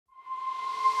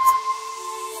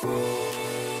Hi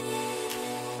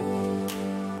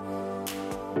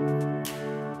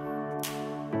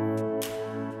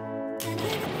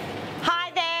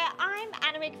there, I'm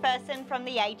Anna McPherson from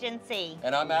the agency.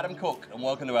 And I'm Adam Cook, and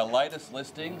welcome to our latest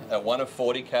listing at 1 of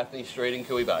 40 Cathne Street in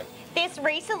Cooee Bay. This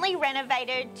recently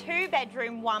renovated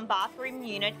 2-bedroom, 1-bathroom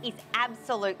unit is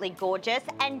absolutely gorgeous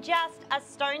and just a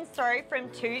stone's throw from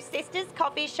Two Sisters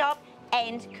Coffee Shop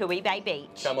and Cooee Bay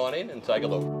Beach. Come on in and take a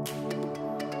look.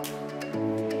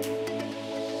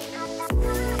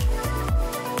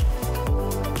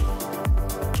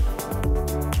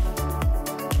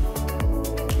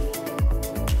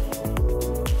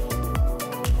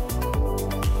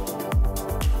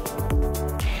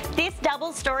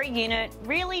 Double-storey unit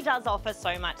really does offer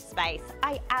so much space.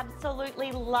 I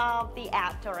absolutely love the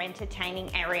outdoor entertaining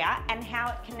area and how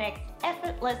it connects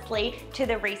effortlessly to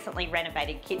the recently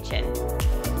renovated kitchen.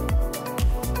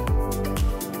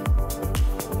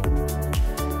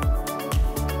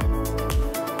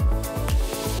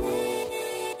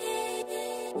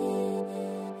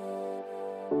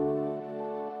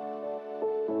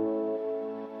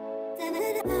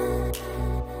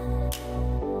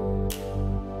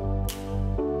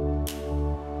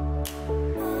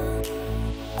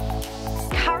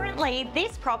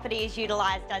 This property is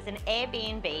utilised as an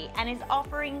Airbnb and is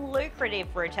offering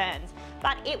lucrative returns,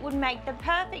 but it would make the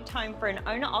perfect home for an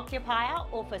owner-occupier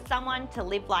or for someone to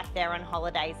live like they're on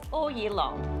holidays all year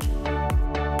long.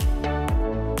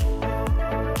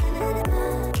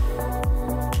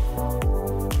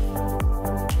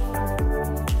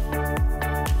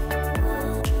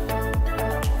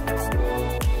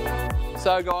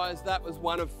 So guys, that was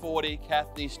 1 of 40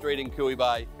 Cathne Street in Cooee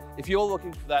Bay. If you're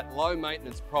looking for that low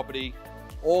maintenance property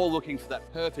or looking for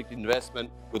that perfect investment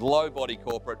with low body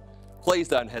corporate, please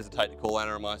don't hesitate to call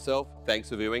Anna and myself. Thanks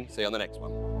for viewing. See you on the next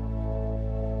one.